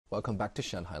Welcome back to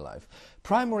Shanghai Live.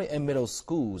 Primary and middle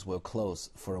schools will close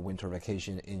for a winter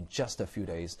vacation in just a few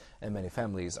days, and many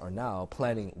families are now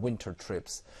planning winter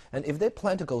trips. And if they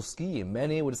plan to go skiing,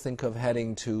 many would think of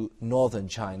heading to northern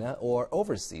China or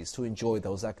overseas to enjoy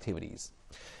those activities.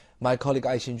 My colleague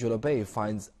Aixinjueluo Bei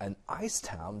finds an ice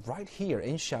town right here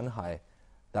in Shanghai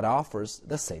that offers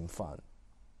the same fun.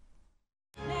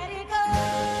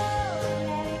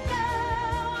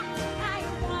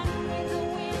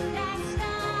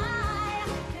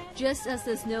 Just as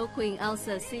the Snow Queen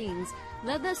Elsa sings,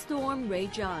 "Let the storm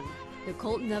rage on. The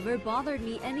cold never bothered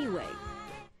me anyway."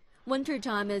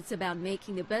 Wintertime is about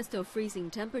making the best of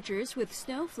freezing temperatures with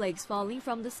snowflakes falling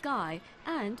from the sky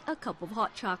and a cup of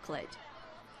hot chocolate.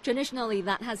 Traditionally,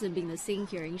 that hasn't been the scene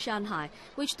here in Shanghai,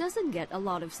 which doesn't get a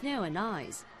lot of snow and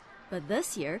ice. But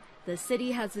this year, the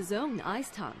city has its own ice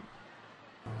town.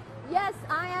 Yes,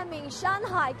 I am in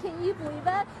Shanghai. Can you believe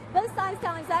it? This ice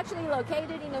town is actually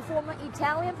located in the former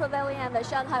Italian pavilion at the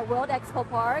Shanghai World Expo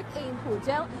Park in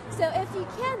Puzhou. So if you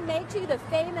can't make to the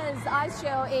famous ice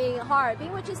show in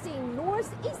Harbin, which is in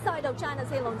northeast side of China's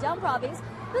Heilongjiang province,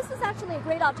 this is actually a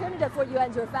great alternative for you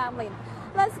and your family.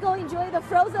 Let's go enjoy the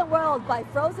frozen world. By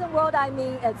frozen world, I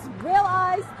mean it's real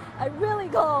ice and really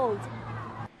cold.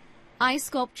 Ice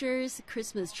sculptures,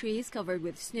 Christmas trees covered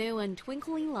with snow and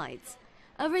twinkling lights.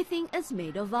 Everything is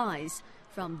made of ice,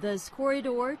 from this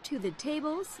corridor to the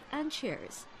tables and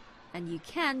chairs. And you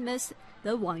can't miss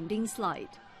the winding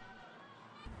slide.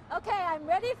 Okay, I'm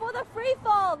ready for the free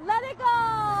fall. Let it go!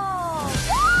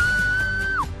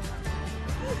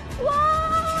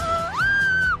 Whoa!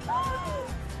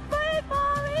 Free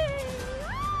falling!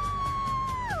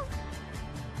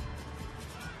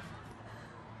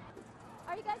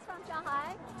 Are you guys from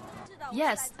Shanghai?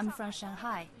 Yes, I'm from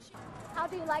Shanghai. How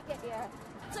do you like it here?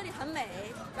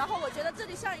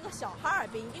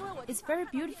 It's very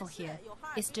beautiful here.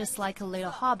 It's just like a little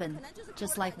Harbin,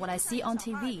 just like what I see on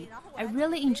TV. I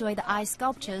really enjoy the ice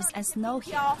sculptures and snow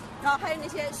here. How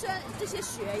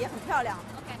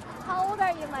old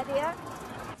are you, my dear?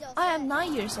 I am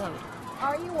 9 years old.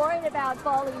 Are you worried about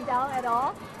falling down at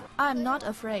all? I am not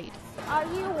afraid. Are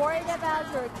you worried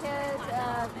about your kids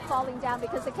falling down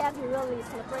because it can be really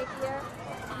slippery here?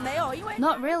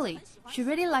 Not really. She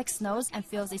really likes snows and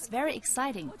feels it's very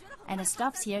exciting. And the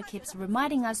stuff here keeps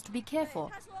reminding us to be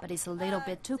careful, but it's a little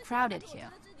bit too crowded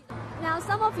here. Now,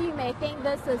 some of you may think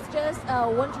this is just a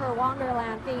winter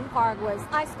wonderland theme park with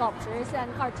ice sculptures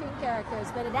and cartoon characters,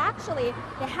 but it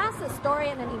has a story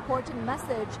and an important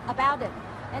message about it.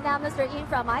 And now Mr. Yin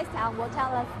from Icetown will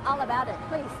tell us all about it.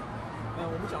 Please.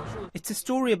 It's a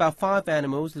story about 5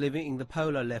 animals living in the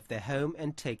polar left their home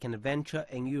and take an adventure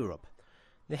in Europe.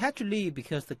 They had to leave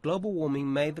because the global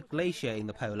warming made the glacier in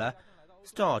the polar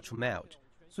start to melt.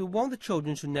 So we want the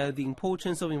children to know the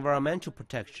importance of environmental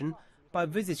protection by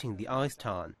visiting the ice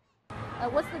town.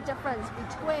 What's the difference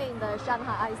between the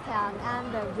Shanghai ice town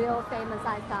and the real famous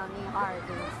ice town in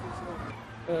Harbin?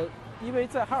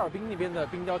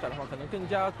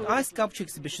 The ice sculpture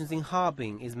exhibitions in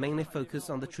Harbin is mainly focused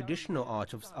on the traditional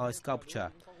art of ice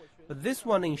sculpture. But this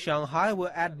one in Shanghai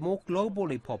will add more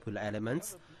globally popular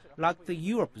elements, like the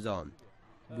Europe Zone,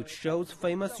 which shows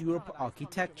famous Europe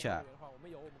architecture.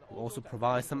 We also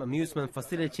provide some amusement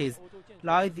facilities,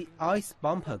 like the ice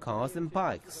bumper cars and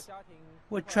bikes.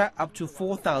 We attract up to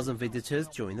 4,000 visitors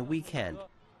during the weekend.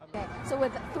 Okay, so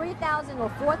with 3,000 or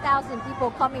 4,000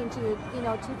 people coming to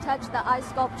touch the ice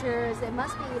sculptures, it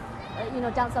must be,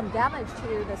 done some damage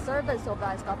to the surface of the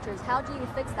ice sculptures. How do you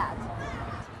fix that?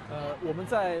 We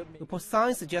put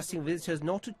signs suggesting visitors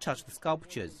not to touch the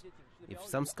sculptures. If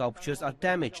some sculptures are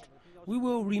damaged, we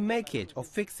will remake it or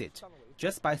fix it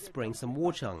just by spraying some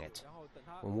water on it.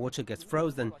 When water gets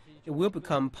frozen, it will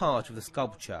become part of the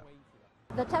sculpture.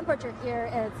 The temperature here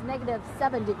is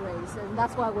 -7 degrees, and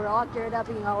that's why we're all geared up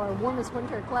in our warmest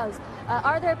winter clothes.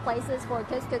 Are there places for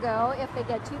kids to go if they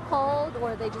get too cold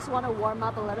or they just want to warm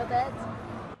up a little bit?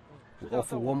 We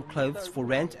offer warm clothes for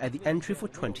rent at the entry for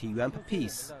 20 yuan per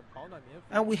piece.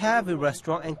 And we have a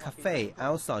restaurant and cafe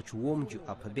outside to warm you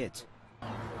up a bit.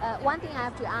 One thing I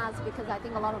have to ask, because I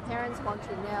think a lot of parents want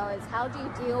to know, is how do you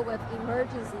deal with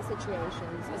emergency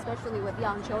situations, especially with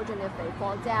young children if they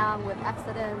fall down, with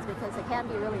accidents, because it can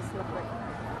be really slippery.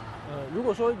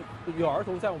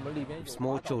 If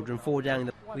small children fall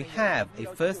down, we have a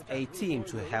first aid team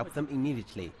to help them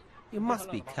immediately. It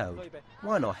must be cold.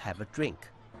 Why not have a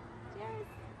drink?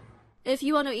 If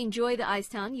you want to enjoy the ice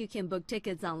town, you can book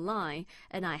tickets online.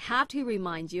 And I have to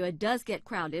remind you, it does get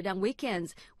crowded on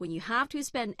weekends when you have to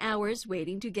spend hours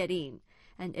waiting to get in.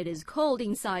 And it is cold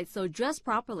inside, so dress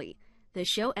properly. The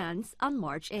show ends on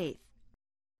March 8th.